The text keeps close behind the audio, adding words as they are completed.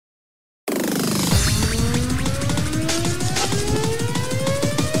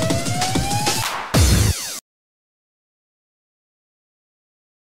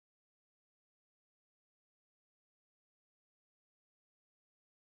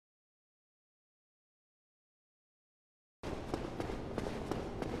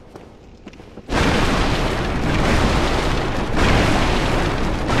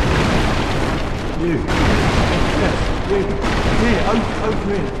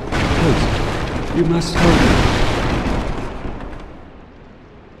Over here. Please, you must help me.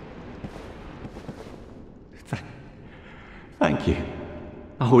 Thank you.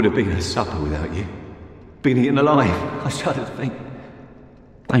 I would have been at supper without you. Been eaten alive. I shudder to think.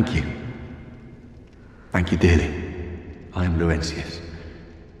 Thank you. Thank you dearly. I am Laurentius,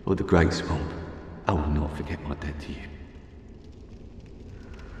 of the Great Swamp. I will not forget my debt to you.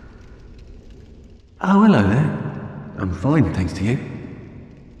 Oh, hello there. I'm fine, thanks to you.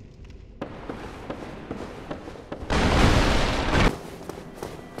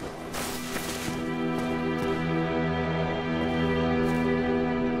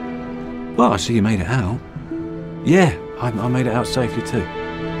 Well, I see you made it out. Yeah, I made it out safely too.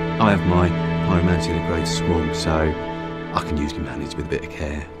 I have my pyromancy in a great swamp, so I can usually manage with a bit of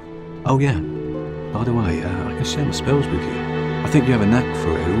care. Oh yeah, by the way, I can share my spells with you. I think you have a knack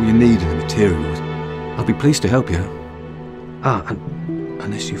for it, all you need are the materials. I'll be pleased to help you.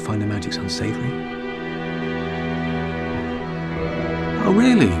 Unless you find the magic's unsavory. Oh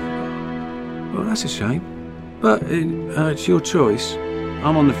really? Well, that's a shame. But it's your choice.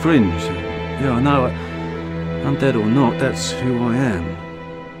 I'm on the fringe. Yeah, I know. Undead or not, that's who I am.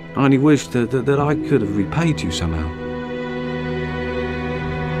 I only wish that I could have repaid you somehow.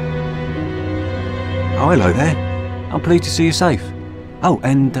 Oh, hello there. I'm pleased to see you safe. Oh,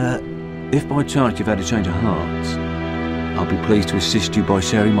 and if by chance you've had a change of heart, I'll be pleased to assist you by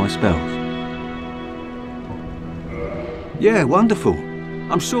sharing my spells. Yeah, wonderful.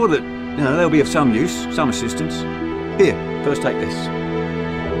 I'm sure that they'll be of some use, some assistance. Here, first take this.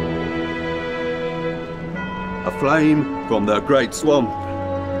 A flame from the Great Swamp.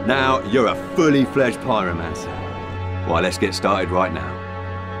 Now you're a fully fledged pyromancer. Why, let's get started right now.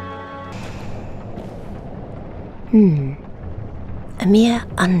 A mere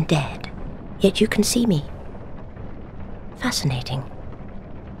undead, yet you can see me. Fascinating.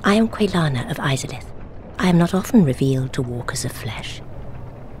 I am Quelana of Izalith. I am not often revealed to walkers of flesh.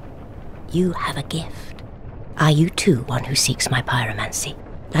 You have a gift. Are you too one who seeks my pyromancy,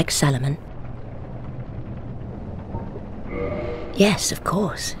 like Salomon? Yes, of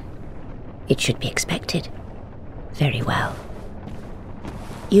course. It should be expected. Very well.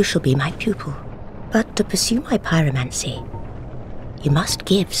 You shall be my pupil, but to pursue my pyromancy, you must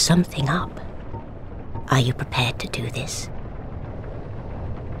give something up. Are you prepared to do this?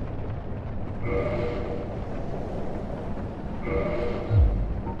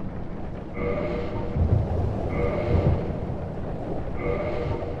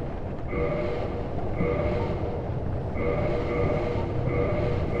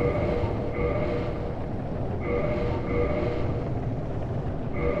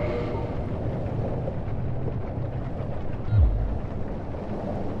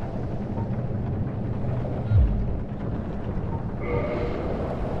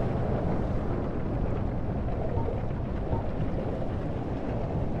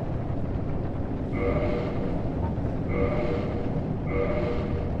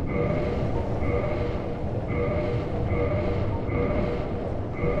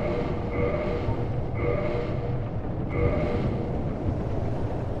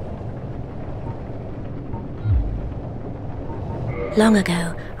 Long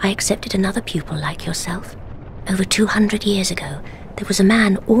ago, I accepted another pupil like yourself. Over 200 years ago, there was a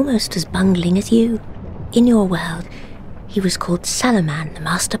man almost as bungling as you. In your world, he was called Salomon, the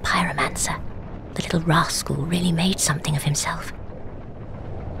Master Pyromancer. The little rascal really made something of himself.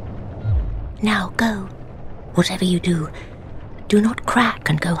 Now go. Whatever you do, do not crack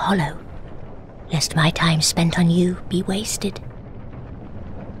and go hollow, lest my time spent on you be wasted.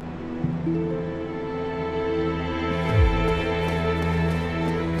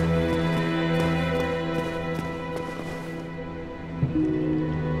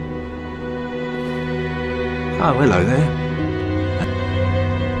 Oh, hello there.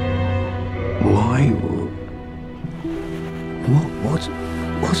 Why?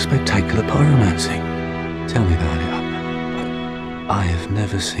 What's spectacular pyromancy? Tell me about it. I have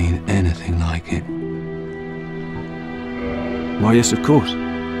never seen anything like it. Why, yes, of course.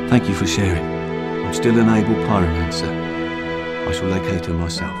 Thank you for sharing. I'm still an able pyromancer. I shall locate her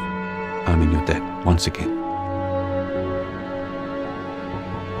myself. I'm in your debt, once again.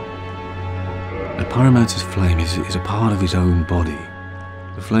 A pyromancer's flame is a part of his own body.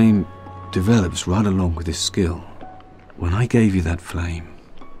 The flame develops right along with his skill. When I gave you that flame,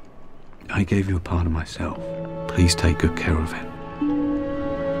 I gave you a part of myself. Please take good care of it.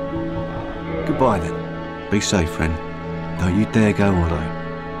 Goodbye then. Be safe, friend. Don't you dare go hollow.